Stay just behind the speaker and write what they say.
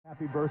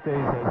Happy birthdays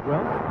as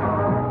well.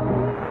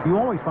 You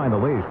always find the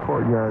latest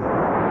courtyard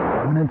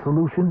permanent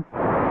solution.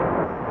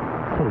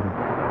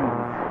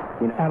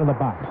 Out of the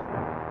box.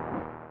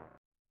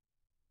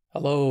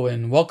 Hello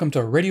and welcome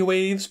to Radio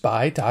Waves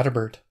by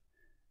Todderbert.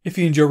 If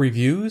you enjoy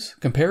reviews,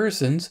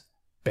 comparisons,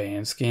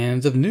 band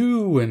scans of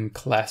new and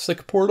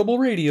classic portable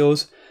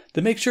radios,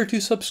 then make sure to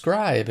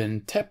subscribe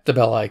and tap the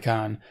bell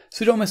icon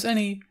so you don't miss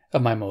any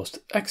of my most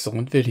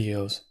excellent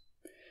videos.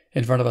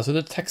 In front of us is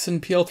the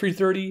Tecsun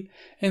PL-330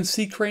 and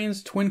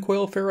C.Crane's Twin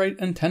Coil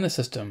Ferrite antenna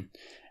system.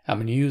 I'm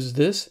going to use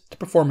this to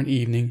perform an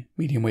evening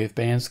medium wave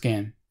band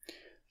scan.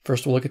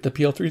 First we'll look at the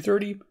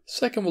PL-330,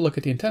 second we'll look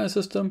at the antenna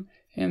system,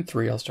 and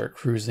 3 I'll start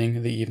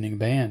cruising the evening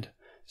band.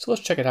 So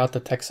let's check it out, the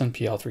Tecsun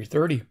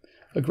PL-330,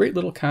 a great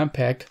little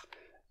compact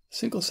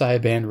single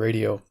sideband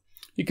radio.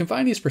 You can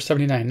find these for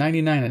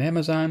 $79.99 on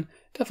Amazon.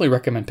 Definitely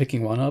recommend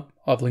picking one up.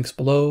 I'll have links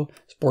below.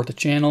 Support the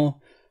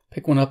channel.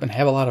 Pick one up and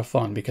have a lot of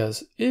fun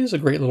because it is a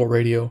great little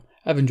radio.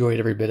 I've enjoyed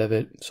every bit of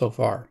it so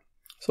far.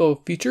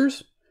 So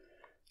features,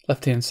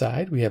 left hand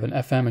side we have an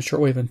FM and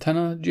shortwave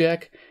antenna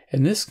jack,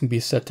 and this can be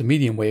set to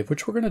medium wave,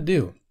 which we're going to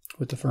do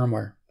with the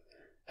firmware.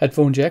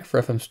 Headphone jack for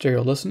FM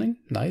stereo listening,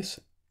 nice.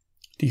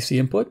 DC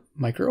input,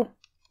 micro.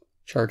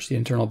 Charge the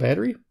internal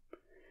battery.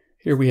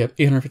 Here we have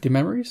 850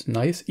 memories,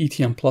 nice.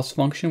 ETM plus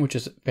function, which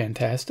is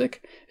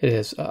fantastic. It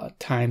has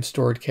time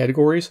stored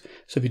categories.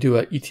 So if you do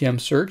an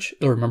ETM search,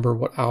 it'll remember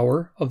what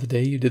hour of the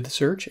day you did the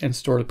search and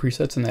store the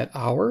presets in that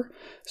hour.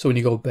 So when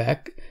you go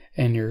back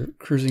and you're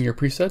cruising your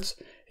presets,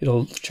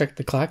 it'll check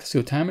the clock to see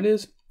what time it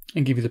is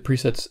and give you the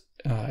presets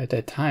at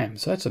that time.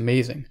 So that's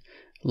amazing.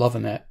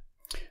 Loving that.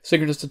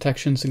 Synchronous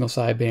detection, single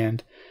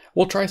sideband.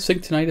 We'll try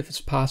sync tonight if it's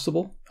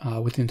possible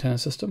with the antenna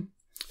system.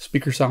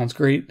 Speaker sounds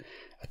great.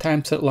 A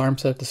time set, alarm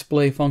set,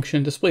 display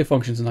function. Display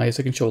function is nice.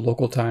 It can show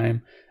local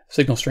time,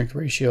 signal strength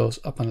ratios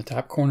up on the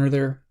top corner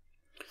there.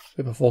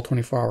 We have a full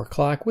 24-hour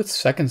clock with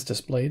seconds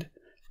displayed.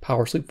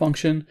 Power sleep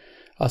function.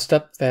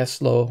 Step, fast,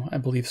 slow, I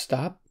believe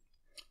stop.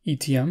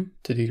 ETM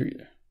to do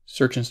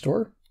search and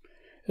store.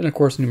 And of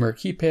course, numeric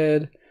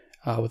keypad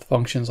with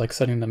functions like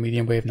setting the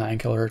medium wave 9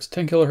 kHz,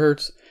 10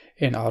 kHz,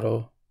 and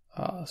auto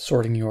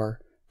sorting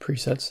your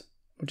presets,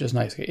 which is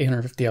nice.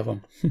 850 of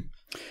them.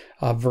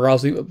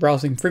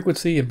 Browsing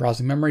frequency and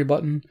browsing memory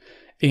button,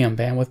 AM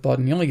bandwidth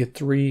button. You only get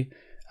 3,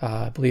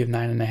 I believe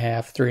 9.5,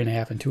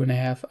 3.5, and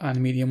 2.5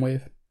 on medium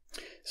wave.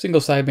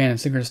 Single sideband and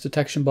synchronous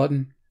detection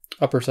button,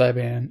 lower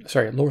sideband,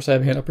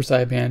 upper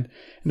sideband,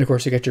 and of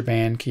course you got your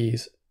band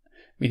keys,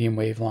 medium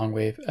wave, long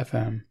wave,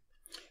 FM,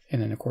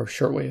 and then of course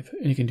shortwave.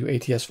 And you can do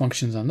ATS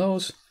functions on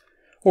those.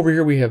 Over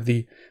here we have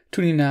the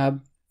tuning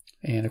knob,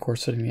 and of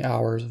course setting the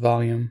hours,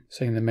 volume,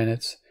 setting the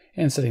minutes,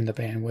 and setting the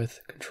bandwidth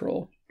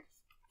control.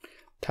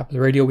 Top of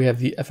the radio, we have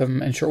the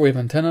FM and shortwave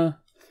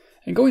antenna.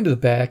 And going to the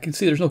back, you can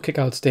see there's no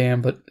kick-out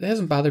stand, but it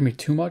hasn't bothered me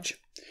too much.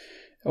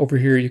 Over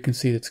here, you can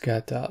see it's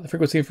got the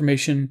frequency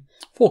information,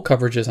 full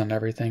coverages on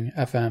everything.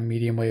 FM,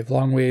 medium wave,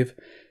 long wave,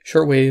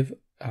 shortwave,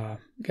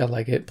 gotta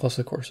like it. Plus,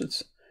 of course,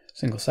 it's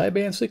single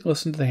sideband, so you can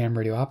listen to the ham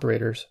radio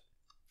operators.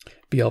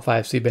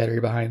 BL5C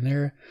battery behind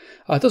there.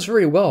 It does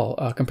very well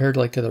compared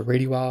to the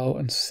Radio Wow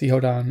and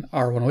Sehodon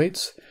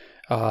R108s.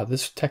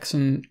 This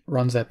Tecsun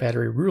runs that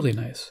battery really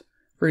nice.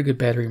 Very good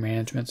battery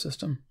management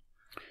system.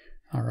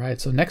 All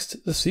right, so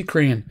next, the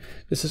C.Crane.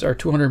 This is our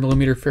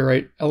 200mm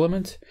ferrite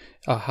element,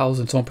 housed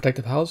in its own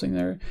protective housing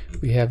there.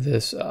 We have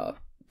this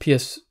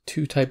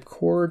PS2 type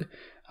cord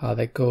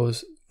that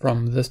goes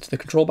from this to the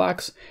control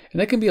box,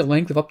 and that can be a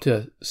length of up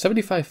to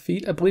 75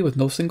 feet, I believe, with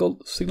no signal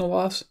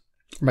loss.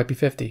 Or might be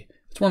 50.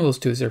 It's one of those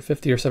two, either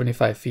 50 or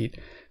 75 feet.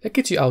 That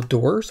gets you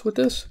outdoors with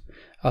this.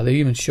 They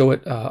even show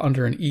it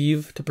under an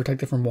eave to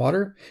protect it from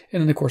water.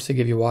 And then, of course, they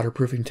give you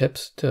waterproofing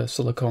tips to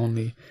silicone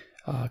the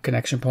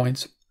connection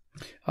points.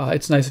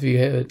 It's nice if you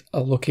have a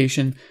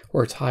location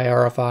where it's high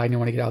RFI and you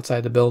want to get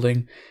outside the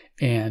building.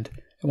 And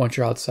once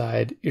you're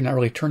outside, you're not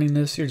really turning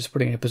this. You're just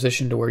putting it in a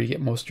position to where you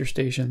get most of your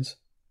stations.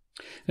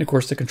 And, of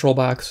course, the control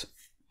box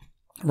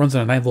runs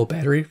on a 9-volt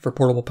battery for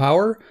portable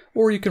power.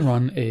 Or you can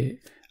run a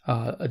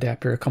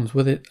adapter that comes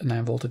with it, a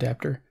 9-volt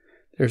adapter.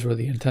 There's where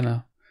the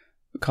antenna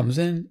comes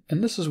in,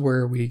 and this is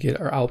where we get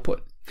our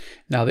output.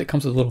 Now that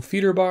comes with a little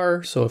feeder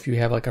bar, so if you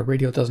have like a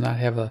radio that does not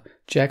have a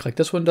jack like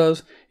this one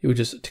does, you would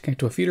just connect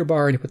to a feeder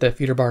bar and you put that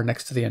feeder bar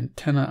next to the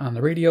antenna on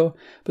the radio.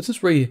 But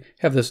since we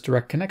have this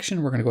direct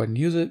connection, we're going to go ahead and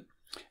use it.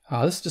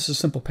 This is just a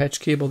simple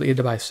patch cable that you had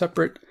to buy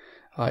separate.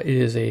 It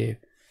is a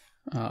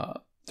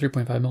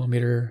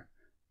 3.5mm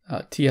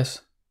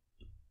TS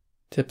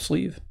tip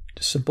sleeve,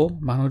 just simple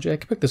mono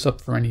jack. You pick this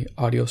up from any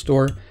audio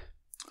store.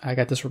 I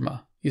got this from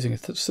using a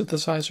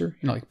synthesizer,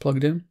 like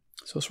plugged in.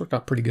 So it's worked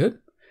out pretty good.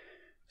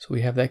 So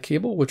we have that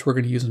cable, which we're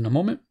going to use in a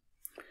moment.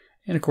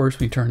 And of course,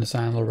 when you turn this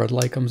on, a little red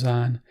light comes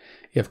on.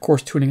 You have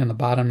coarse tuning on the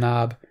bottom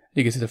knob.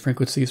 You can see the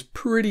frequency is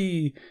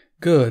pretty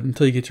good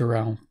until you get to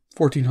around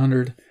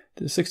 1400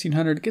 to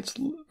 1600. It gets,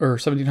 or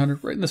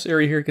 1700. Right in this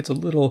area here, it gets a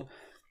little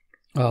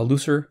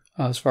looser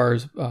as far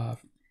as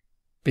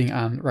being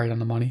right on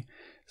the money.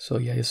 So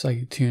yeah, that's how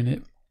you tune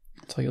it.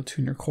 That's how you'll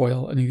tune your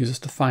coil, and you use this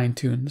to fine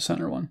tune the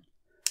center one.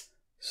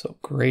 So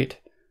great.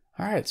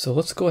 Alright, so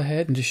let's go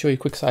ahead and just show you a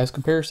quick size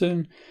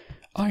comparison.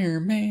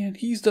 Iron Man,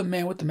 he's the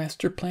man with the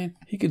master plan.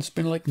 He can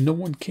spin like no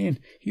one can.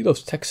 He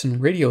loves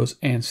Tecsun radios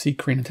and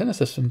C.Crane antenna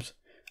systems.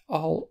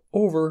 All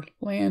over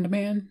land,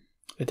 man.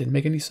 It didn't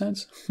make any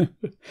sense.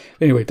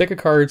 Anyway, deck of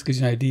cards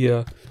gives you an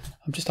idea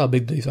of just how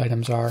big these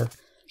items are.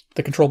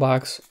 The control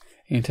box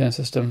and antenna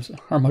systems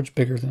are much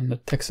bigger than the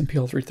Tecsun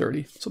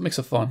PL-330, so it makes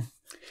it fun.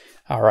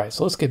 Alright,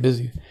 so let's get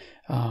busy.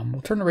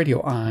 We'll turn the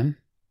radio on.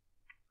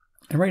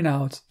 And right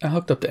now, it's not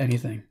hooked up to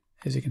anything,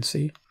 as you can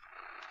see.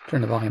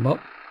 Turn the volume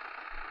up.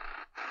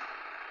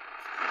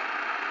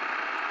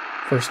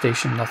 First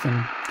station,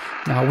 nothing.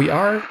 Now, we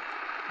are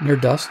near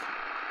dusk.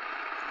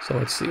 So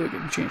let's see, we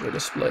can change our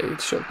display.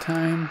 It's show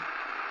time.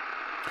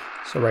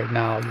 So right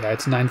now, yeah,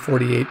 it's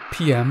 9:48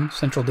 p.m.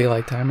 Central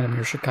Daylight Time, and I'm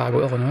near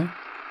Chicago, Illinois.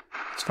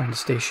 Let's find a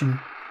station.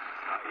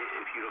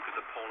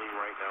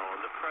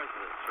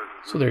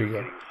 So there you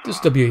go. This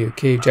is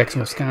WAK, Jackson,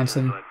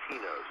 Wisconsin.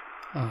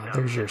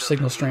 There's your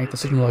signal strength and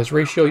signal noise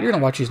ratio. You're going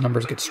to watch these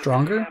numbers get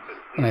stronger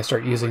when I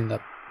start using the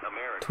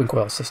Twin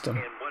Coil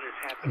system.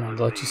 I wanted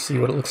to let you see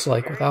what it looks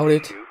like without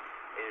it.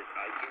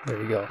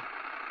 There you go.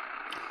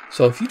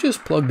 So if you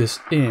just plug this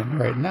in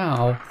right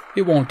now,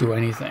 it won't do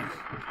anything.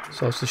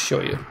 So let's just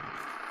show you.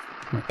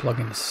 I'm going to plug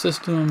in the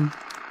system,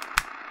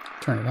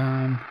 turn it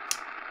on,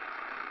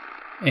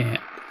 and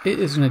it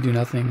is going to do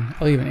nothing.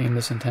 I'll even aim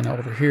this antenna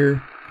over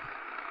here.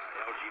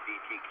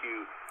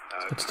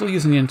 So it's still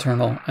using the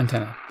internal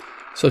antenna.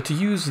 So to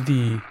use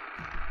the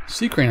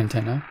C.Crane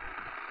antenna,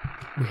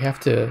 we have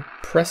to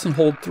press and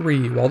hold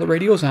 3 while the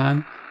radio's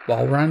on,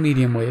 while we're on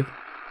medium wave.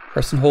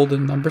 Press and hold the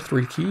number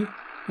 3 key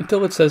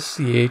until it says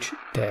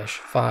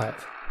CH-5.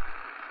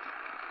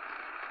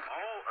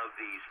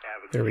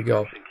 There we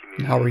go.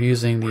 Now we're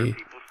using the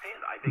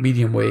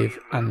medium wave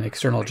on the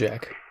external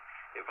jack.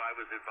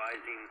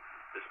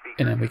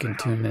 And then we can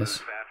tune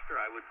this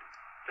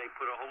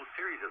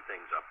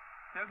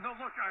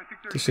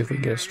to see if we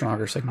can get a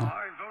stronger signal.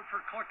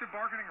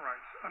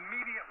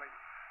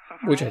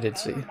 Which I did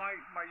see. My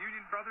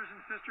union brothers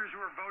and sisters who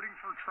are voting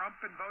for Trump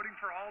and voting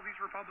for all these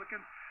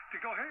Republicans to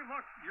go, hey,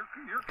 look,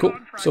 your cool.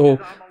 So,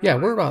 yeah,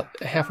 we're about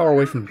a half hour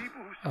away from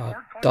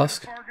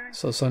dusk,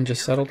 so the sun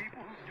just settled.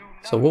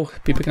 So we'll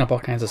be picking up all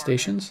kinds of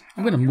stations.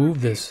 I'm going to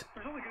move this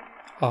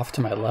off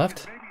to my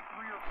left.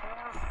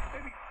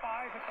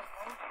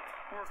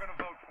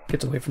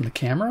 Gets away from the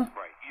camera,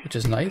 which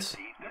is nice.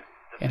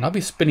 And I'll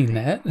be spinning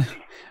that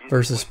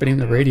versus spinning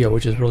the radio,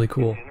 which is really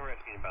cool.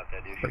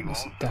 Bring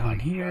this down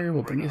here.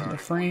 We'll bring it into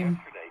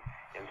frame.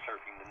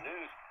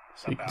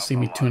 So you can see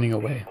me tuning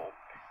away.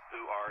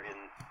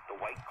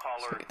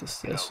 So get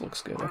this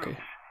looks good. Okay,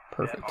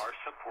 perfect.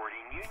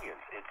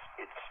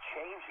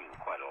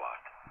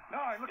 No,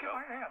 I look at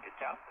my aunt.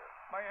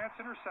 My aunt's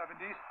in her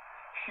 70s.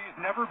 She's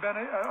never been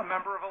a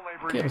member of a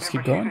labor union, let's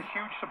keep but going. she's a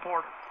huge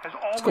support.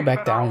 Let's go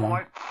back down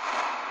one.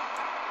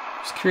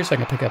 Just curious if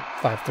I can pick up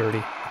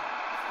 530.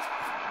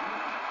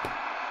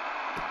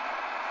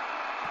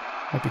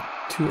 Might be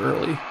too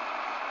early.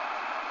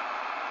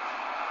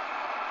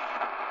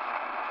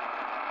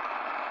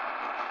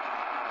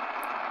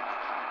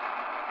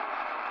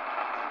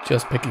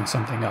 Just picking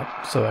something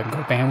up so I can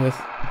go bandwidth.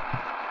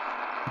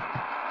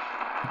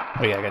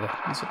 Oh yeah, I gotta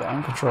use the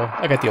volume control.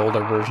 I got the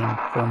older version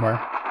firmware.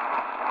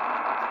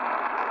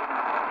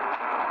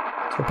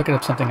 So we're picking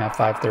up something at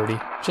 530,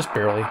 just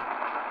barely.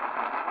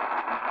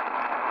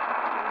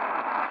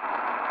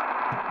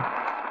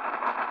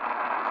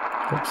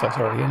 Oops, that's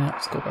already in it.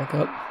 Let's go back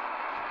up.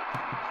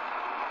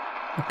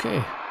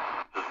 Okay.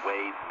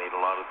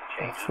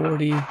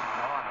 540.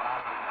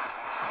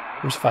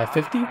 Here's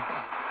 550.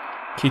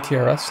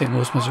 KTRS, St.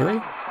 Louis, Missouri.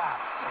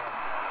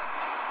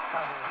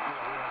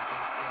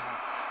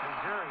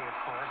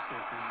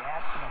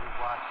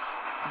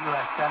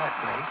 U.S. Senate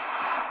race,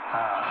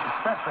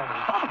 especially on the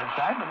Republican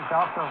side, but it's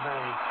also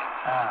very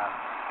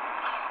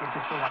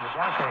interesting on the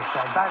Democratic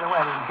side. By the way,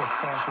 I didn't get a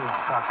chance to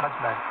talk much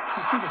about it.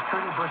 You see this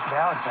Trudy Bush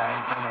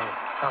Valentine in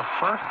her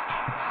first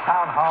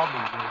town hall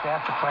meeting was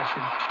asked the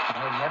question,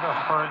 and had never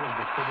heard of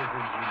the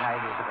Citizens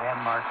United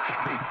landmark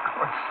Supreme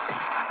Court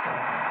case.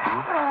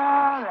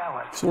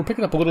 So we're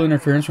picking up a little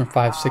interference from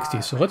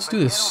 560, so let's do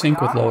this sync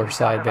with lower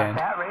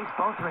sideband. That race,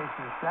 both races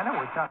in the Senate,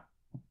 we talked.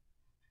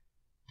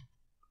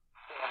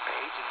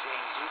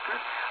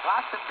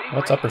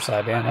 What's upper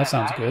sideband? That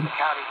sounds good.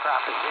 County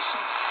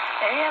propositions,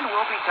 and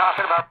we'll be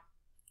talking about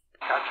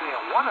country,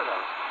 and one of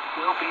those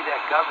will be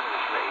that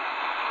governor's race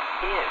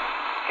in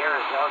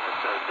Arizona.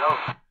 So it's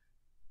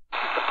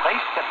the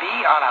place to be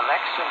on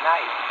election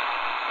night,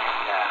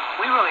 and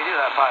we really do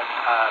have fun.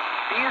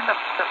 Being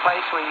the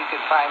place where you can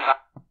find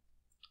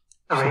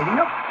the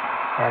radio,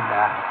 and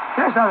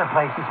there's other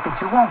places, but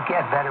you won't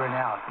get better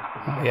analysis.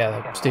 Oh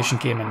yeah, the station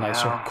came in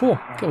nicer. Cool.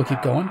 Okay, we'll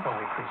keep going.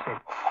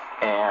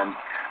 And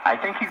I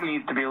think you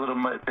need to be a little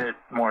bit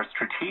more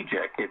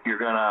strategic. If you're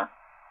going to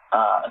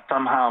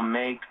somehow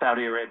make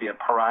Saudi Arabia a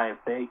pariah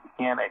state, you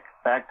can't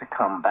expect to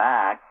come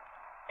back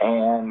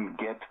and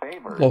get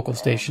favored. Local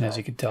station, as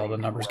you can tell, the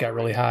numbers got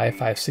really high.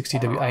 560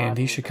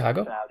 WIND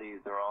Chicago.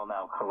 Saudis are all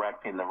now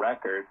correcting the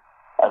record.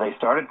 They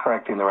started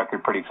correcting the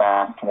record pretty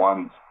fast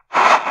once.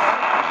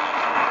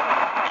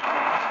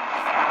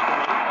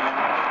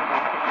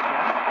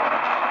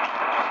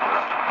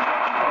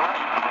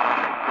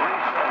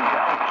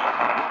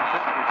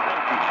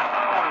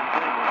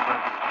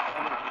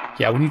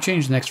 Yeah, when you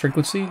change the next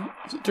frequency,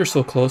 they're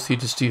so close, you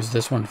just use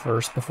this one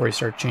first before you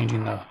start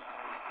changing the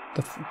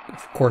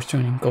coarse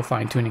tuning. Go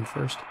fine tuning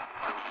first.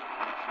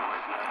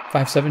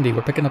 570,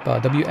 we're picking up a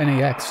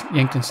WNAX,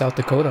 Yankton, South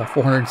Dakota,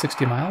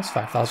 460 miles,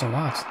 5,000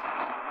 watts.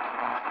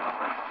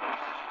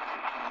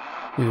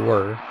 We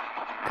were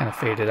kind of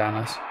faded on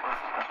us.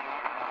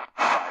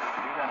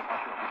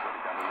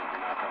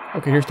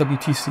 Okay, here's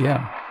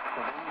WTCM.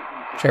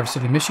 Traverse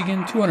City,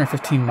 Michigan,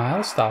 215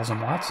 miles, 1,000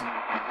 watts.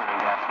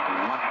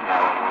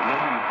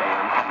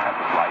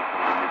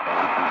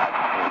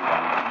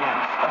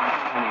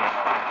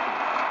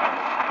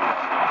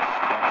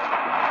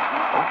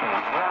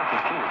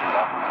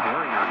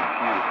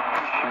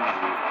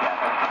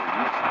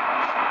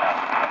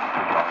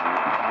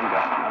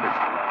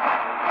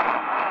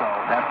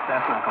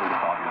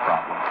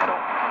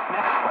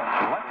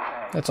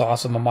 That's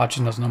awesome. I'm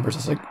watching those numbers.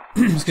 It's like,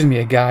 excuse me,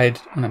 a guide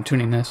when I'm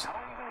tuning this.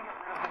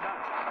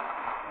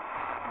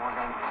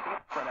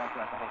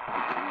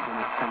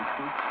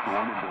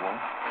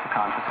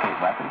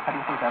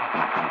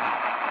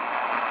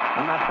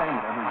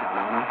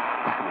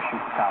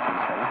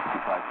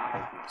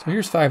 So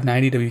here's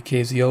 590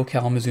 WKZO,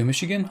 Kalamazoo,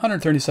 Michigan,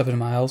 137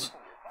 miles,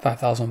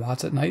 5,000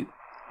 watts at night.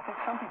 I think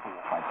some people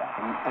will fight that.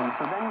 And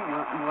so then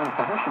you're in a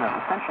position of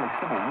essentially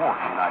civil war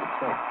in the United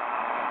States.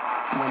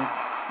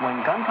 When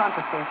gun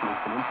confiscation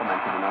has been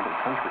implemented in other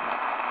countries,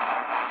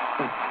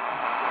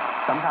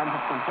 sometimes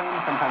it's been clean,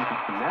 sometimes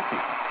it's been messy.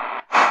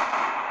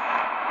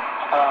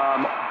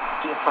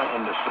 Different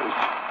industries.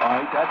 All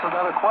right, that's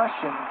another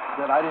question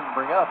that I didn't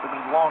bring up. I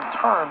mean, long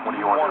term, what do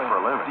you want to do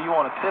for a living? Do you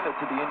want to pivot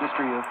to the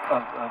industry of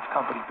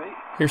Company B?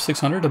 Here's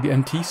 600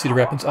 WMT, Cedar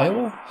Rapids,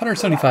 Iowa,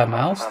 175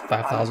 miles,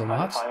 5,000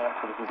 watts.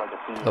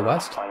 To the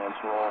west.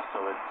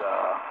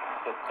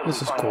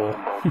 This is cool.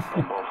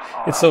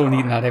 It's so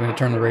neat not having to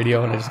turn the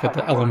radio, and I just got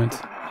the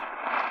element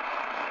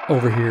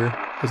over here.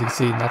 As you can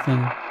see,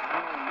 nothing.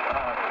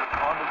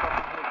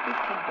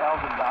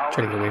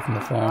 Try to get away from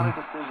the phone.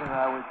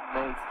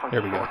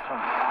 There we go.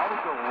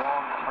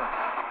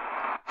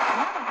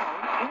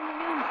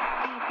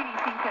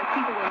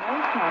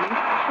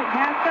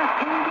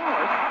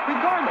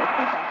 Regardless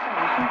of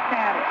vaccination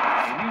status.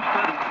 A new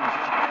study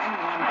suggests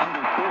anyone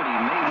under 40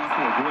 may want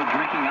to avoid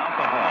drinking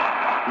alcohol.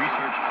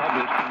 Research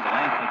published in The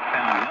Lancet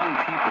found young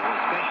people,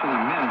 especially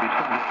men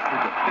between the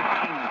ages of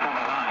 15 and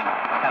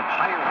 49, have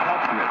higher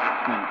health risks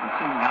when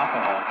consuming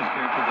alcohol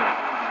compared to their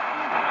older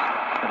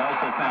peers. It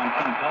also found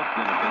some health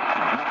benefits to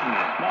drinking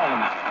a small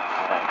amount of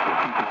alcohol for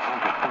people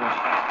over 40.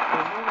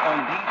 For more on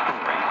these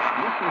stories,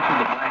 listen to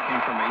the Black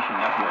Information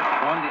Network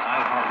on the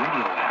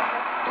iHeartRadio app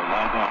or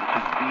log on to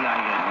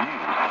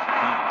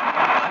disengages.com.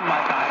 I'm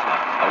Mike Isla,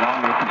 along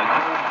with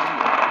Nicole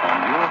Beal, on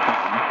your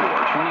home for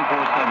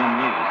 24/7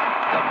 News,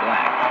 the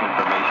Black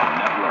Information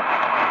Network.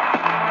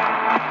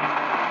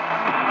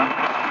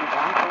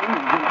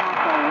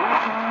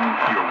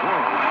 Your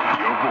world,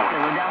 your voice.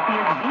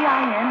 Philadelphia's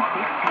BIN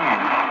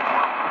 610.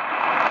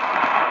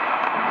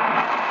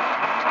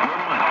 Your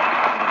money,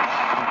 the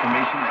Black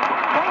Information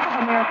Network. Bank of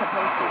America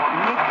posted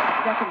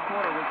mixed second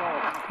quarter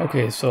results.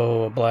 Okay,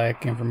 so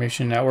Black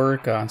Information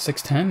Network on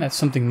 610. That's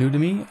something new to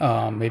me.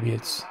 Maybe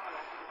it's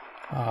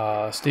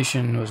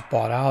station was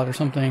bought out or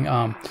something.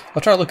 I'll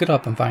try to look it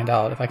up and find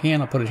out. If I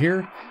can, I'll put it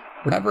here.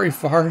 We're not very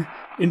far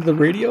into the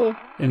radio,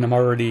 and I'm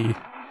already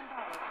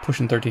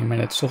pushing 13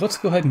 minutes. So let's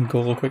go ahead and go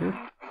a little quicker.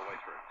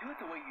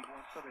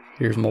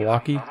 Here's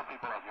Milwaukee,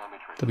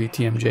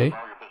 WTMJ.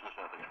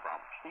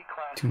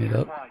 Tune it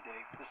up.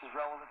 This is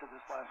relevant to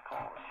this last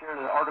call. I shared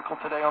an article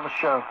today on the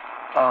show,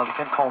 the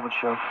Ken Coleman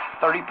Show.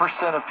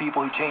 30% of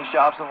people who changed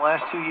jobs in the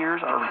last 2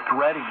 years are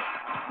regretting it.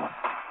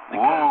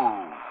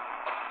 Whoa.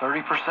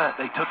 30%.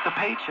 They took the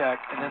paycheck,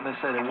 and then they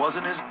said it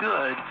wasn't as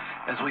good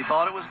as we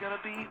thought it was going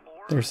to be.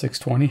 There's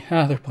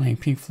 620. They're playing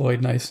Pink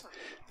Floyd. Nice.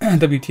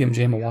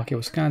 WTMJ, Milwaukee,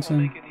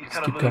 Wisconsin. Let's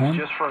keep going.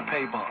 Just for a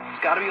pay bump.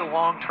 It's got to be a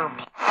long-term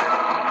plan.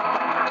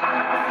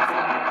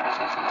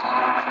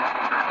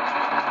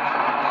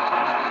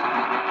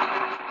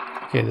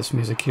 Okay, this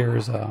music here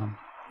is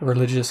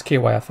religious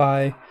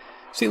KYFI.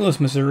 St. Louis,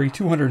 Missouri,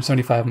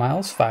 275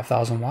 miles,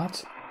 5,000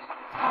 watts.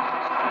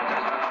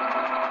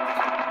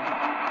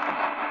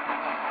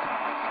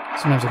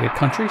 Sometimes I get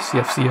country,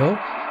 CFCO.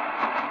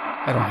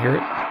 I don't hear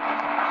it.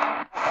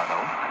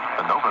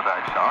 The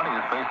Novavax shot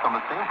is based on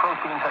the same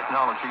protein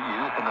technology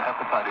used in the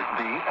hepatitis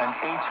B and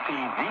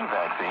HPV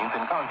vaccines,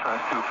 in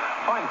contrast to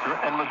Pfizer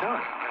and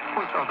Moderna,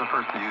 which are the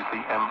first to use the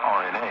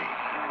mRNA.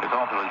 Its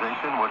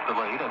authorization was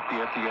delayed as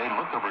the FDA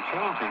looked over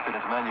changes in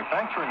its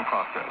manufacturing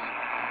process.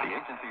 The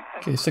agency's...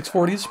 Okay,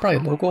 640 is probably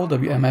local,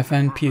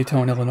 WMFN,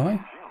 Peatone, Illinois.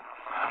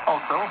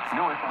 Also,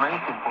 newest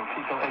race in Puerto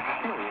Rico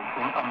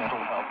experiencing a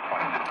mental health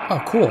crisis. Oh,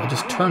 cool, I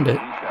just turned it.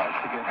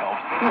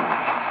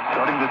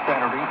 Starting this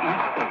Saturday,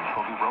 each state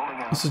will be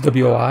rolling out This is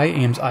WOI,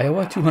 Ames,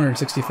 Iowa,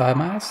 265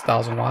 miles,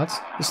 1,000 watts.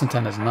 This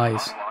antenna is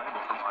nice.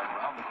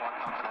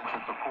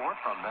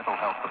 Mental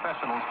health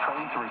professionals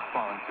trained to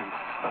respond to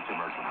such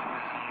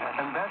emergencies.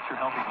 And that's your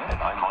Healthy Minute.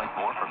 I'm Mike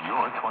Moore from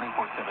your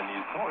 24/7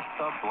 news source,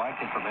 the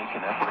Black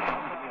Information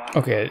Network.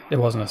 Okay, it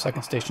wasn't a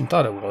second station.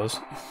 Thought it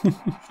was.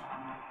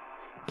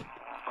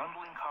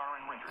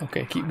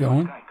 Okay, keep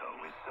going.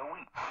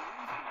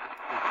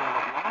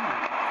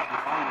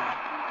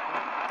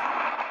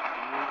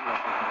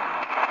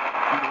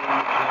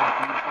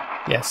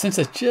 Yeah, since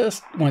it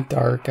just went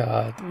dark,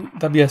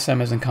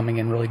 WSM isn't coming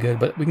in really good,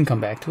 but we can come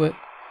back to it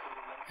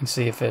and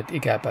see if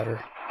it got better.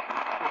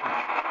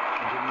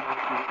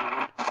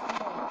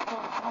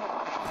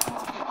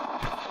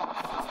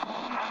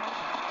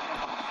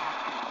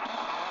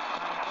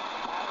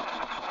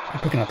 We're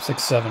picking up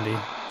 670,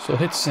 so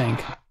hit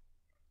sync.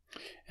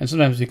 And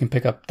sometimes you can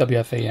pick up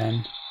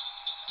WFAN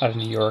out of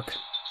New York.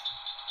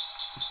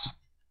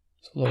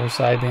 It's a lower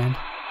sideband.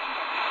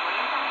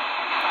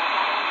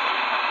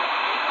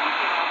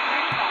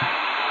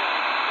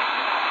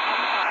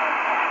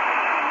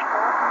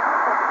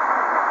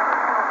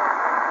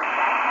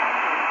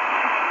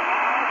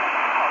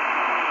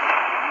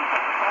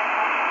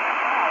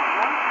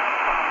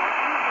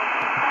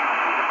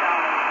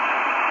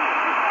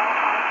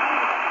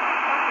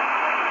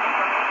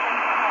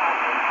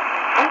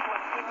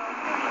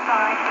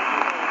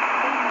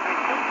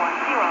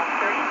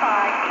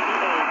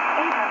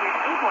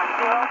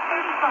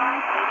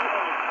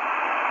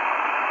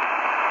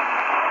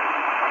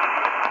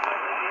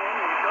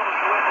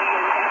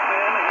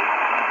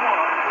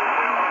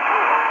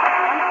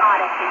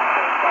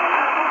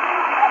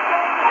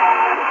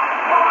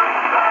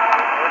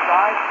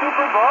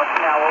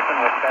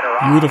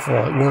 Beautiful,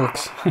 it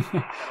works.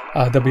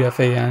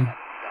 WFAN.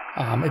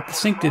 The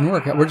sync didn't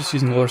work. We're just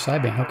using the lower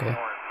sideband. Okay.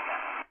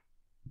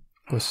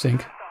 Go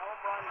sync.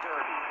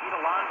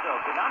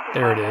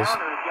 There it is.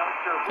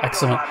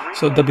 Excellent.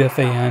 So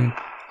WFAN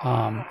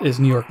is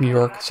New York, New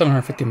York,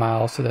 750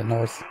 miles to the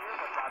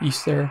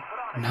northeast there.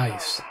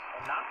 Nice.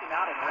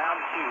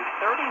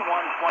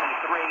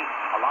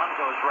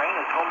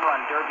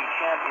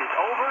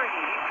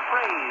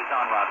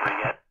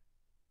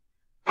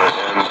 And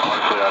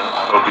honestly, I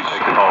hope he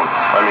takes it home.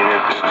 I mean,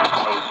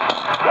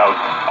 that was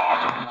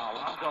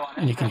awesome.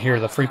 And you can hear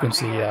the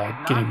frequency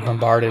getting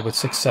bombarded with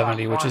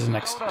 670, which is the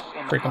next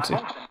frequency.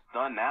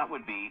 Done that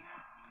would be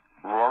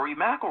Rory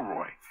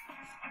McIlroy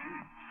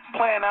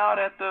playing out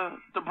at the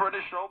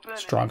British Open.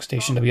 Strong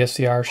station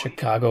WSCR,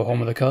 Chicago,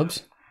 home of the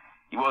Cubs.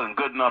 He wasn't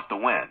good enough to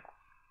win.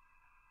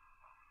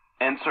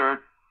 Entered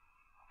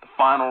the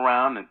final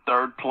round in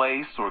third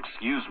place, or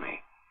excuse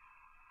me,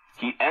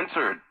 he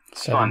entered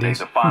Sunday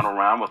the final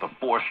round with a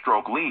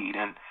 4-stroke lead,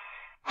 and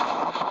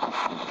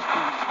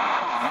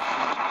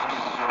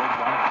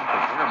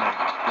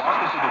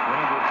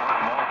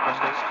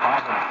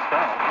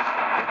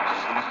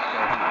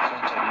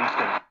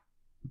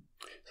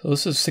so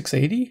this is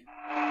 680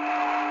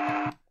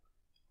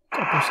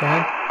 upper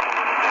side.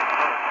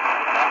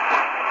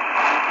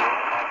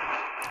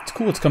 It's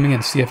cool. It's coming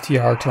in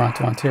CFTR,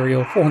 Toronto,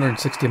 Ontario,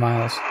 460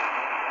 miles.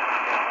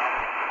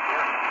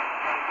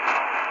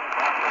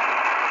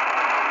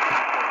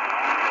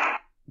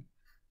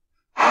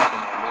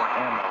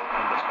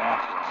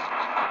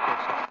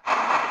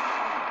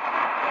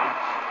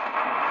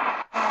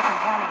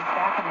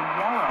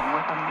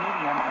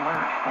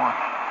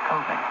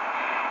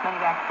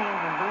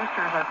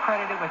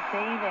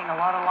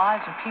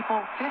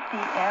 People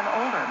 50 and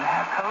older that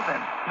have COVID.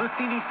 The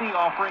CDC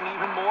offering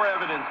even more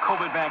evidence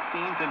COVID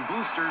vaccines and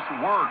boosters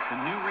work.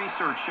 New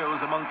research shows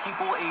among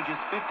people ages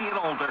 50 and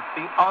older,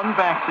 the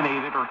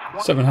unvaccinated are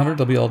 700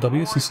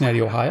 WLW,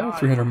 Cincinnati, Ohio,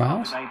 300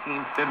 miles.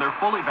 Then they're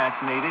fully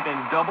vaccinated and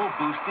double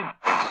boosted.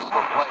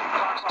 Replaced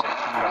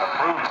and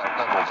approved by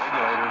federal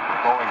regulators.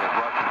 Boeing is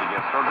rushing to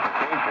get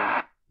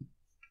certification.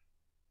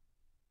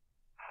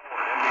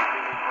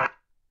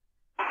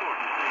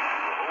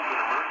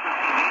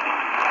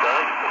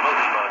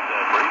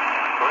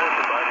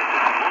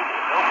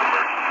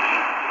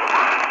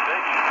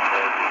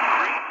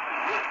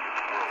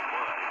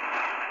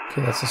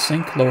 Okay, that's the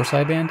sync, lower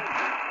sideband.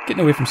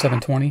 Getting away from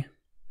 720.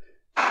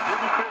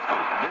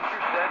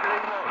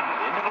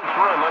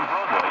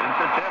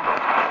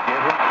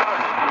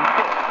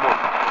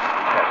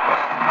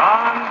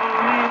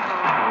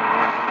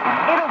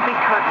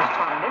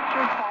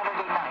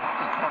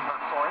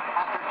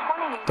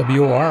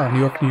 WOR, New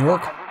York, New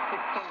York.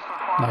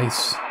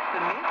 Nice.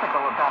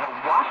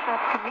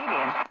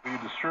 We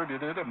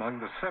distributed among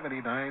the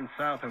 79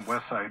 South and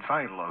West Side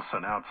finalists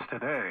announced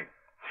today.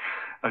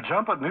 A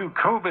jump of new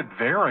COVID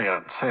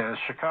variants as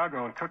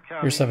Chicago and Cook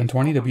County. Here's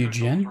 720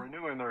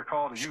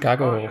 WGN.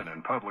 Chicago.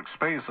 In public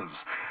spaces.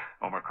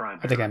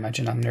 Omicron. I think I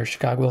mentioned I'm near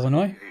Chicago,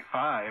 Illinois.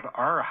 5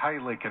 are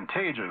highly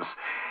contagious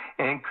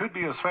and could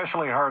be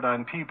especially hard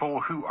on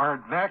people who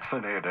aren't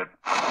vaccinated.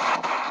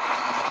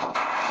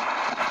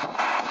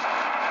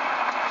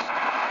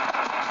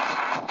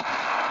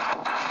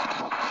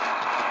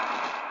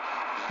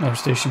 Another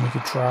station we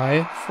could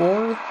try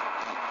for.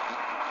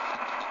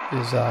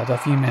 is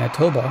Duffy,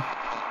 Manitoba.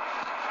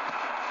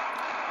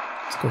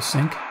 Let's go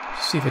sync.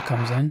 See if it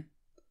comes in.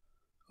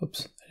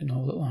 Oops, I didn't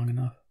hold it long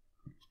enough.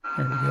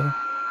 There we go.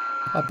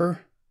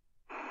 Upper.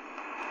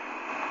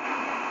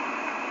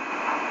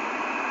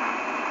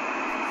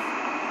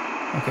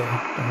 Okay,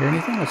 don't hear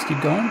anything. Let's keep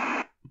going.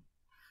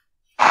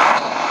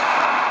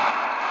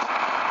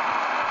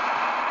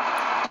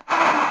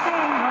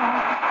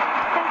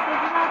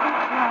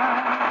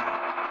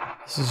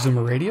 This is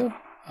Zoomer Radio,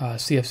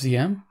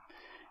 CFZM,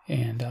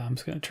 and I'm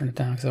just going to turn it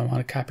down because I don't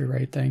want a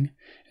copyright thing.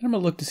 And I'm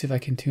going to look to see if I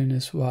can tune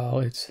this while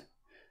it's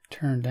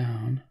turned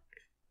down.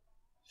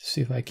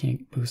 See if I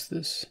can't boost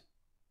this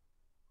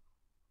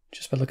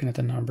just by looking at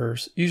the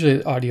numbers. Usually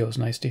the audio is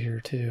nice to hear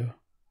too.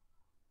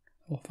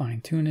 We'll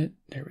fine tune it.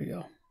 There we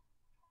go.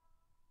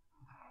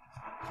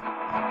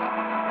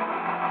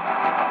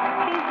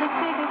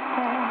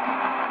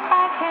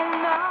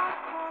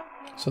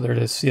 So there it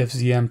is,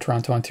 CFZM,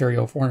 Toronto,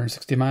 Ontario,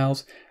 460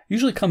 miles.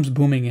 Usually comes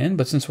booming in,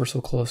 but since we're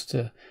so close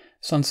to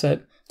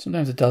sunset,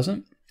 sometimes it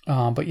doesn't.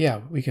 But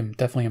yeah, we can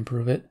definitely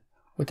improve it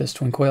with this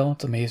twin coil.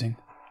 It's amazing.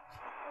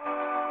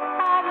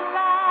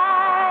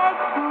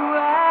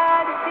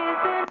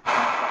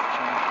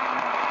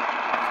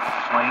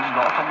 Lanes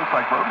also looks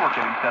like road work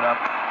getting set up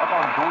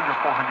on Georgia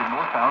 400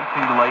 northbound.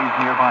 Seeing delays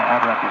nearby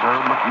Abernathy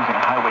Road. Look using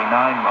Highway 9,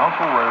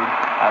 Russell Road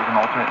as an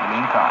alternate in the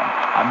meantime.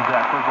 I'm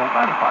Zach Result,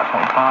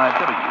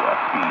 95.5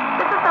 WSB.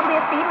 This is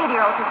WSB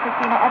meteorologist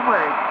Christina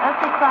Edwards.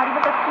 Mostly cloudy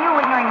with a few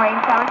lingering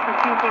rain showers for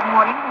Tuesday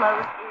morning.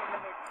 Lows in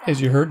the mid. As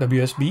you heard,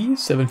 WSB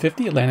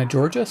 750, Atlanta,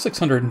 Georgia,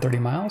 630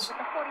 miles.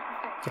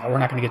 Yeah, we're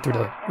not going to get through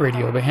the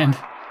radio band.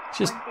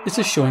 It's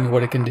just showing you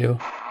what it can do.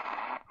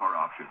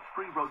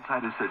 Free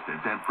roadside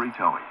assistance and free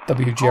towing.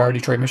 WGR,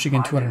 Detroit,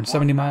 Michigan,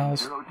 270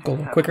 miles. Go a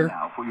little quicker.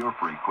 Now for your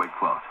free quick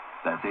quote.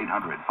 That's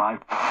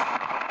 800-5.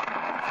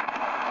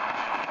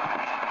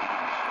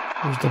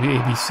 Here's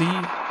WABC.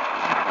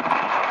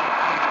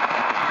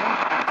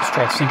 Let's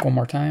try sync one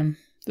more time.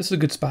 This is a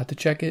good spot to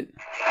check it.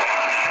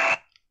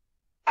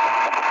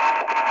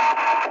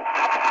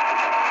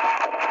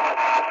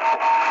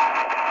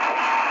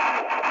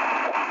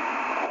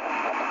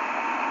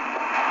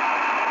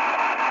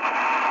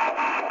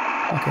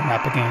 Okay,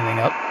 not picking anything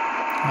up.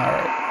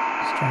 Alright,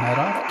 let's turn that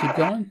off. Keep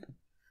going.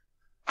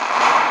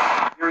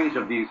 A series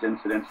of these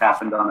incidents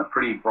happened on a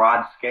pretty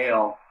broad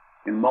scale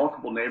in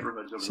multiple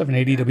neighborhoods.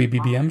 780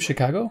 WBBM,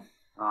 Chicago.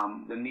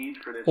 The need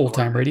for this Old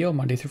time radio,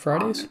 Monday through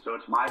Fridays. So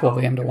it's my 12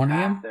 a.m. to 1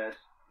 a.m.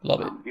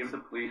 Love it. Give the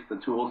police the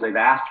tools they've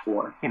asked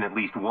for. In at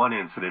least one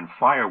incident,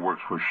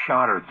 fireworks were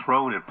shot or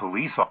thrown at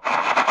police officers.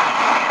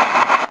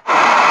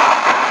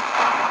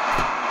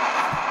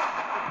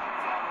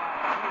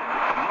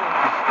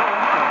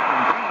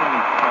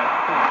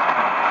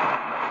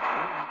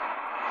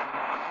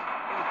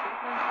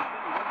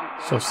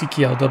 So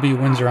CKLW,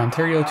 Windsor,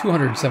 Ontario,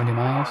 270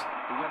 miles.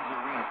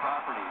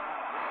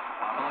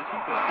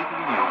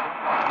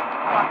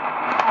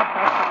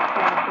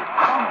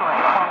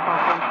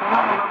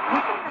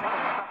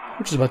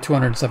 Which is about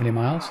 270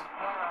 miles. The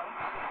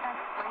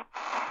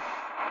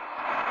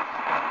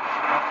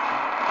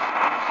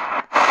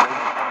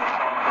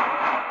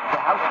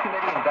House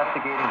Committee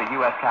investigating the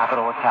U.S.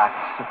 Capitol attack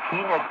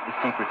subpoenaed the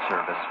Secret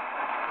Service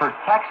for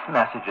text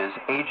messages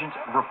agents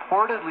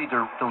reportedly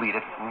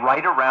deleted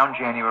right around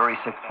January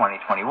 6,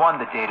 2021,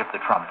 the date of the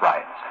Trump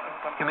riots.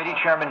 Committee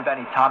Chairman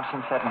Benny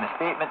Thompson said in a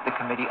statement the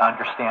committee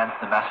understands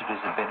the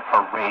messages have been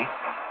erased.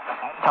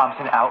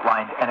 Thompson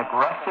outlined an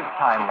aggressive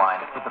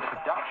timeline for the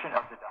production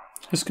of the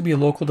documents. This could be a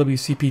local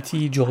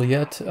WCPT,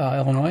 Joliet,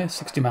 Illinois,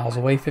 60 miles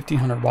away,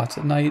 1,500 watts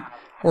at night.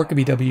 Or it could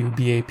be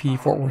WBAP,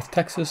 Fort Worth,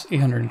 Texas,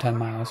 810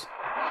 miles.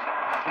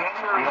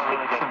 January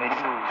 6th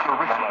committee to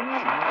receive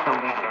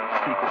deleted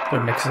secret.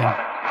 They're mixing in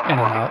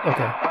and out.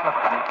 Okay.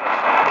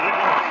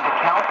 Agency's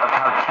account of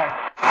how text.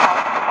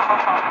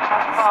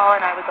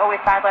 And I was always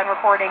sideline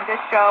reporting. This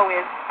show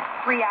is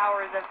 3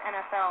 hours of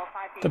NFL.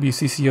 5 days.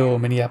 WCCO,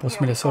 Minneapolis,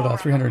 Minnesota,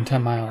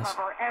 310 miles.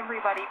 Cover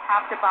everybody,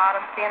 top to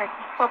bottom, fantasy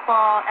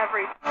football,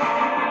 every.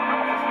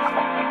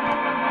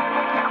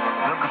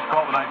 Numbers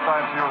call the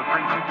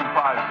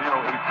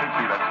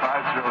 950-325-0860. That's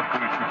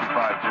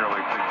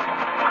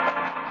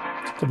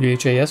 503-225-0860.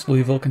 WHAS,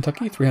 Louisville,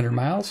 Kentucky, 300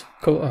 miles.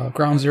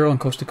 Ground Zero and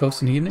Coast to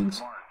Coast in the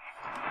evenings. Of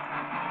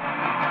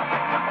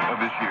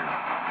this year.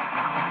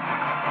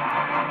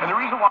 And the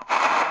reason why.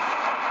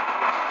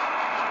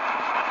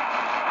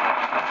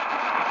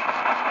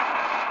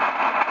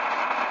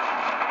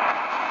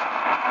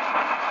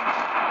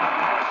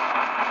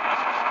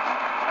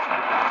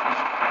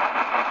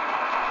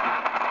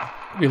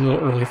 Be a little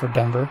early for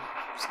Denver.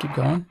 Just keep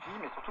going.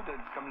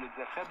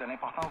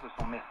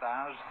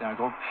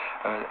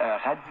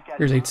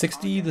 Here's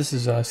 860. This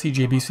is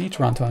CJBC,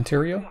 Toronto,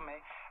 Ontario. Qui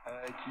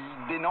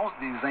dénonce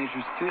des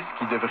injustices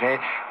qui devraient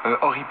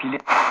horripiler.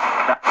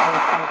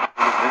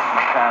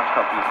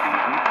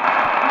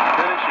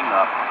 Finishing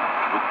up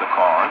with the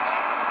cards,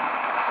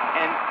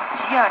 and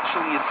he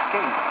actually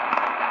escaped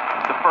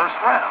the first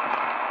round.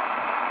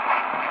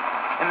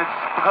 And it's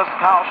because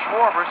Kyle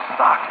Schwarber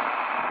sucks.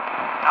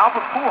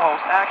 Albert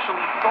Pujols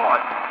actually thought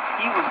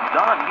he was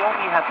done. He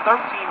only had 13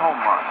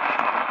 home runs.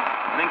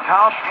 And then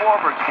Kyle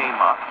Schwarber came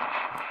up.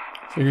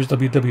 So here's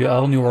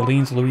WWL, New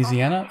Orleans,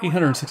 Louisiana,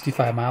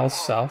 865 miles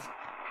south.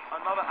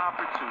 Another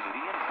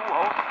opportunity, and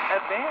Pujols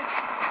advanced.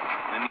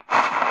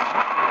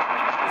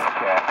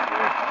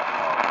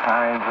 All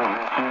kinds of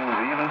issues,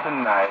 even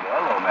tonight.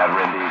 Hello, Matt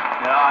Rindy.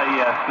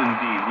 Yes,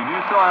 indeed. We do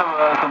still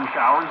have some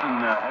showers and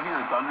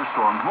heavier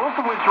thunderstorms, most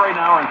of which right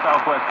now are in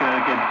southwest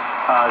Connecticut,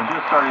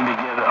 just starting to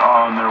get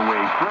on their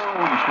way through.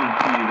 We should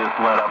see this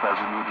let up as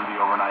we move through the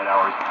overnight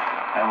hours.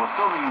 And we'll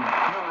still be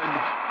humid,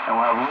 and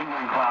we'll have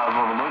lingering clouds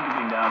with a low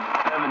dipping down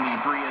to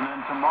 73. And then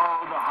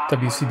tomorrow, the high...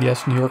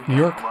 WCBS, New York, New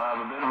York. We'll have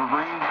a bit of a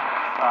breeze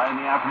in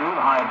the afternoon,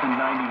 the high up to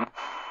 90.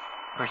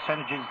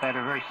 Percentages that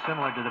are very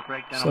similar to the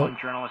breakdown among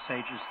journalists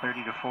ages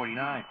 30 to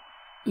 49.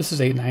 This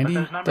is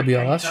 890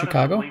 WLS,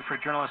 Chicago.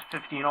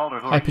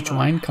 High pitch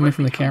whine coming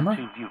from the camera.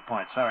 All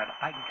right,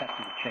 I can cut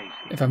to the chase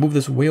here. If I move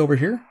this way over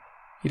here,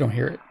 you don't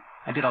hear it.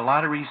 I did a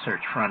lot of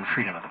research on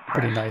freedom of the press.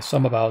 Pretty nice.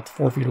 I'm about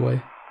 4 feet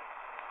away.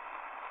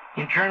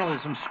 In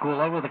journalism school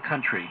all over the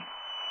country,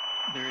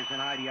 there is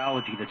an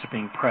ideology that's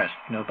being pressed.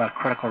 You know about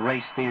critical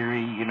race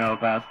theory, you know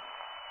about...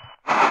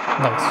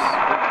 Nice.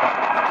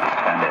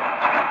 And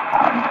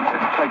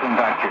cycling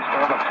back to your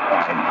Starbucks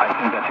coin, I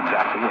think that's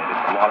exactly it.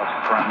 It's a lot of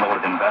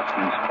front-loaded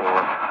investments for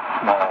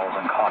malls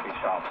and coffee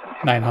shops.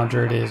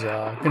 900 is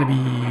going to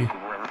be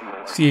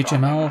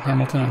CHML,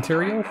 Hamilton,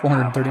 Ontario,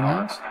 430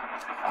 miles.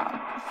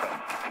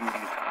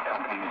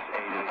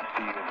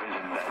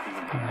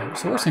 Alright,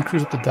 so we're just going to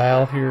cruise up the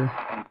dial here.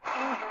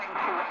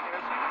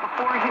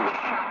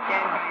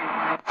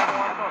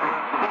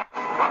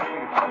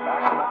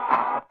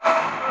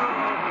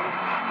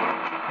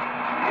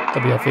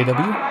 WFAW,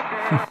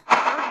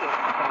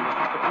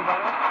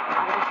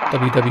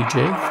 WWJ,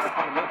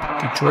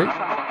 Detroit.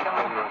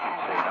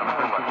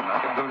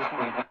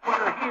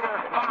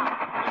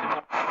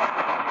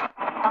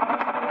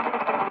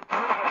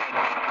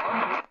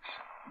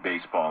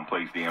 Baseball and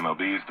plays the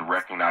MLB is the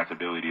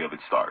recognizability of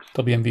its stars.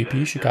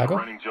 WMVP, Chicago.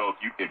 Running joke: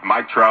 if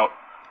Mike Trout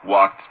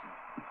walked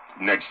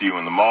next to you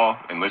in the mall,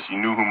 unless you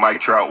knew who Mike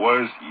Trout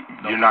was,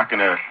 you're not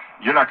gonna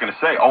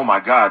say, "Oh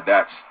my God,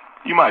 that's."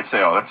 You might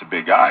say, "Oh, that's a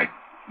big guy."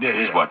 Yeah,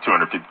 he's what,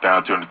 250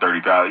 pounds,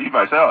 230 pounds. You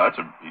might say, "Oh,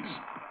 he's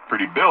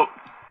pretty built."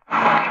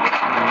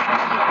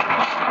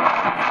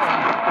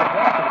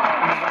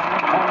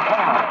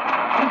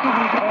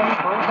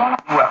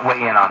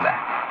 Weigh in on that.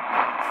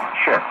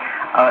 Sure.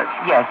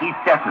 Yeah, he's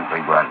definitely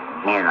running.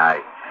 He and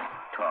I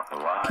talk a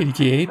lot.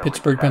 KDKA,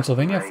 Pittsburgh,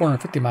 Pennsylvania,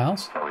 450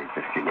 miles. So it's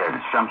just an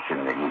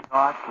assumption that he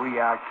not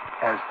react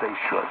as they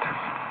should.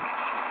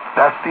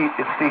 It's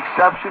the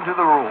exception to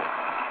the rule.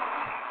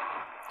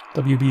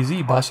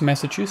 WBZ, Boston,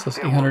 Massachusetts,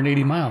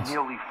 880 miles.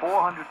 Nearly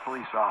 400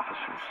 police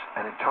officers,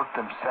 and it took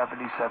them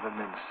 77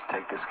 minutes to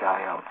take this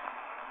guy out.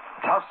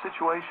 Tough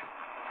situation.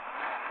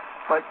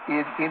 But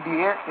in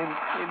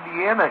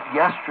Indiana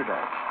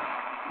yesterday,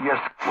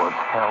 was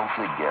held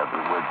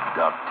together with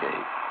duct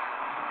tape.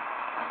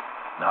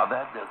 Now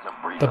that doesn't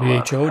bring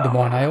WHO, Des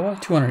Moines, Iowa,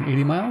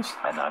 280 miles.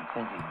 And I'm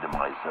thinking to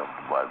myself,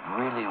 do I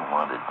really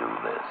want to do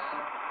this?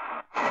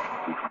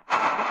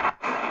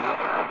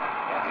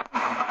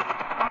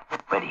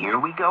 But here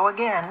we go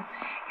again.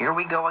 Here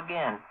we go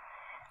again.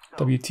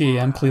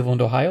 WTAM,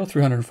 Cleveland, Ohio,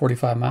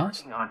 345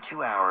 miles. On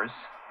 2 hours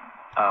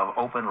of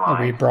open A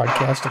line.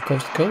 rebroadcast of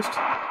Coast to Coast.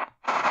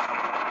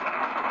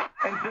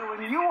 And so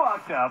when you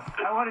walked up,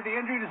 I wanted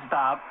Andrew to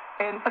stop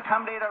and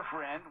accommodate our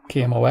friend.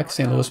 KMOX,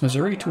 St. Louis,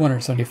 Missouri,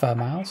 275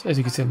 miles. As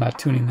you can see, I'm not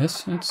tuning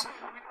this. It's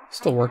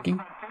still working.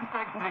 They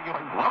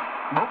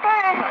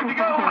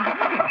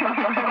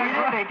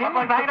didn't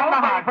invite on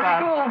the hot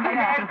dog.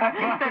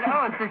 He said,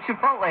 "Oh, it's a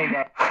Chipotle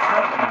day."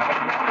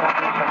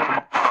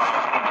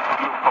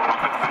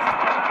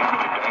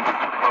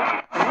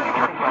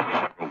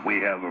 We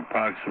have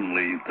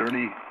approximately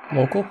 30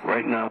 local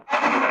right now.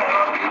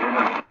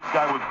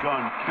 Guy with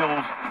gun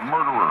kills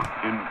murderer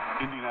in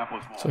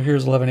Indianapolis. So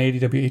here's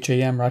 1180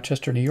 WHAM,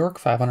 Rochester, New York,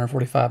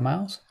 545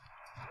 miles.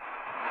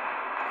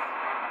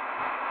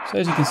 So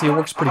as you can see, it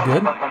works pretty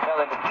good. All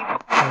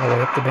the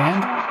way up the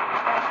band.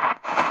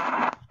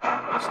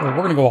 So we're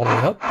going to go all the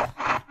way up.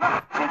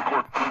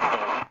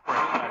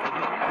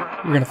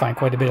 You're going to find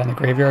quite a bit on the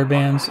graveyard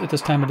bands at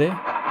this time of day.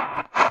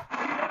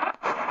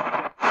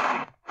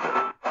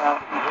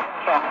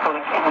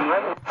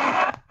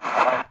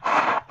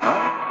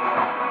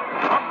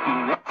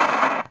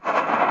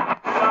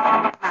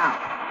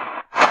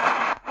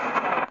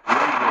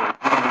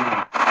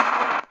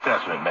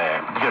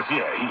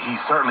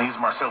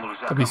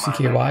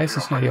 WCKY,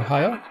 Cincinnati,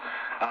 Ohio,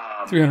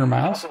 300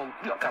 miles,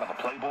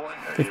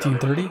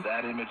 1530,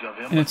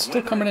 and it's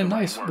still coming in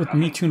nice with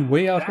me tuned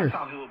way out here.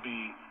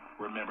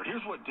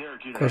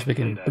 Of course, we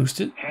can boost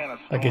it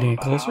by getting it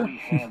closer.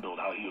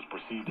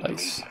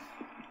 Nice.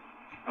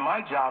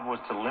 My job was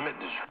to limit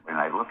when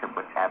I look at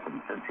what's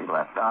happened since he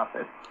left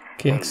office.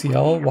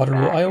 KXCL,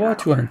 Waterloo, Iowa,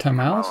 210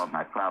 miles.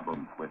 My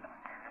problem with,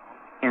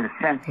 in a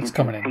sense, it's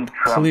coming in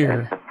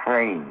clear.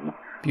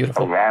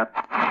 Beautiful.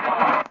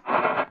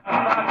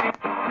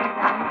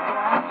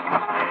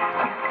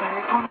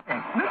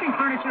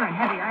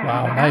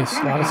 Wow, nice.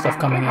 A lot of stuff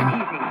coming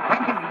in.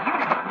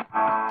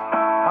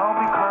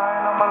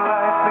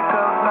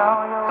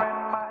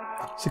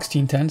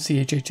 1610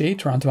 CHHA,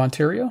 Toronto,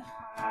 Ontario.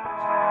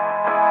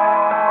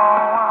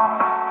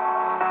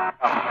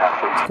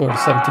 Let's go to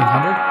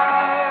 1700.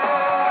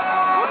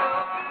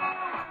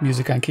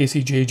 Music on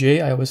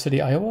KCJJ, Iowa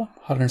City, Iowa.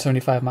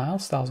 175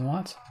 miles, 1,000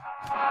 watts.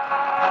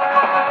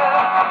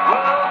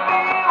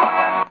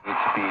 Needs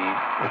to be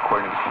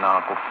according to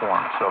canonical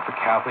form. So if a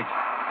Catholic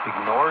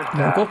ignores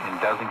that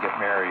and doesn't get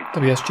married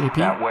WSJP.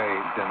 that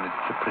way, then the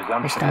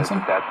presumption is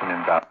that that's an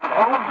invalid.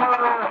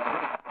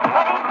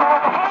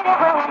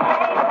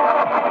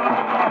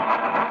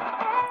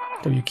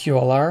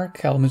 WQLR,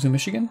 Kalamazoo,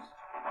 Michigan.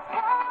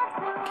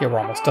 Okay, we're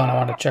almost done. I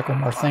want to check one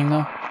more thing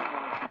though.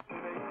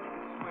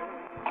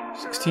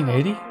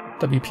 1680,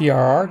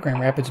 WPRR,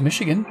 Grand Rapids,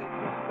 Michigan.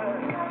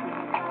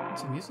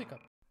 Some music up.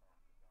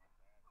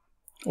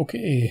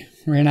 Okay,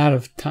 ran out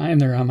of time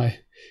there on my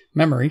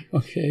memory.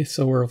 Okay,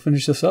 so we'll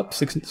finish this up.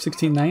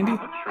 1690.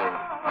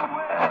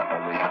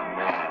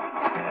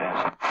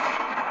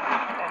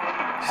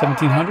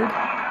 1700.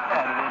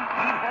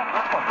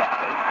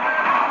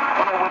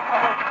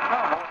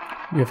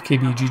 We have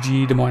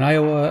KBGG, Des Moines,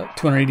 Iowa,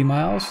 280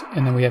 miles,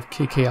 and then we have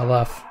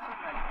KKLF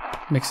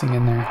mixing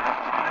in there.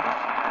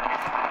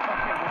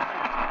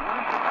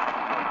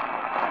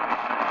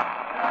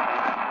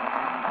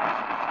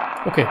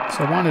 Okay,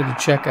 so I wanted to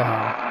check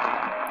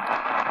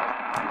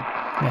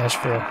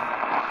Nashville.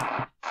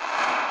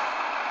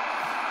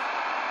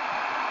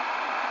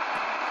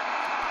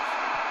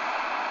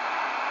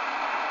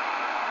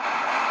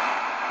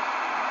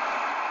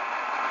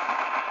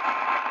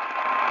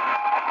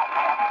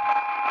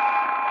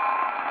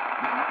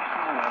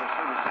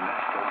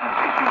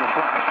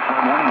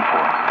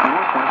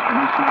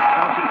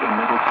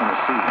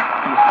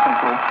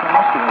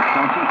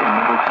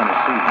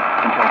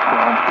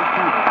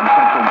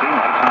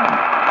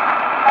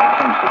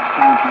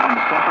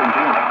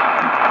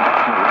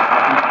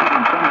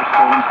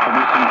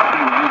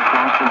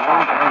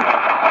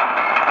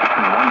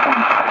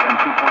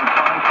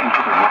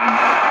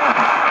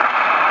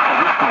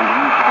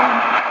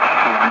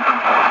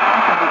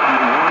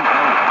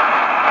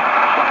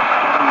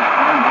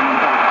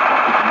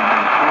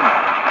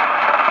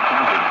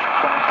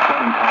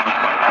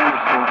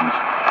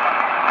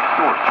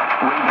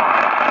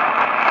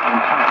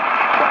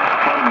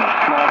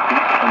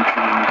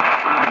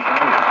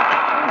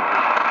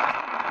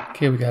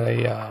 Okay, we got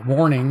a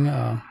warning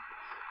on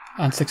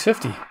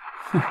 650.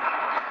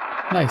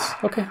 Nice.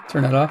 Okay,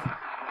 turn that off.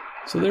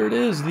 So there it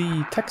is,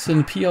 the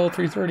Tecsun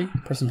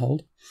PL-330. Press and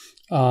hold.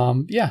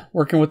 Yeah,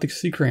 working with the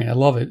C.Crane. I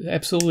love it.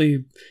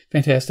 Absolutely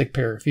fantastic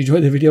pair. If you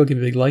enjoyed the video, give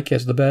it a big like.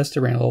 It's the best.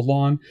 It ran a little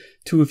long.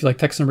 2, if you like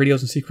Tecsun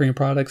radios and C.Crane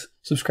products,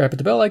 subscribe at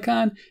the bell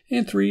icon.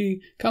 And 3,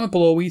 comment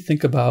below what you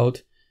think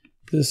about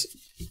this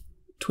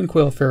twin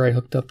coil ferrite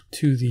hooked up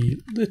to the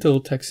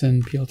little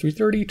Tecsun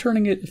PL-330,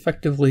 turning it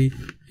effectively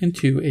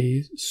into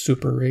a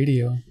super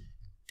radio.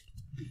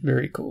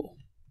 Very cool.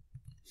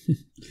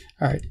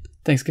 All right.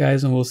 Thanks,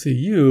 guys, and we'll see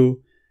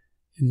you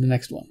in the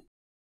next one.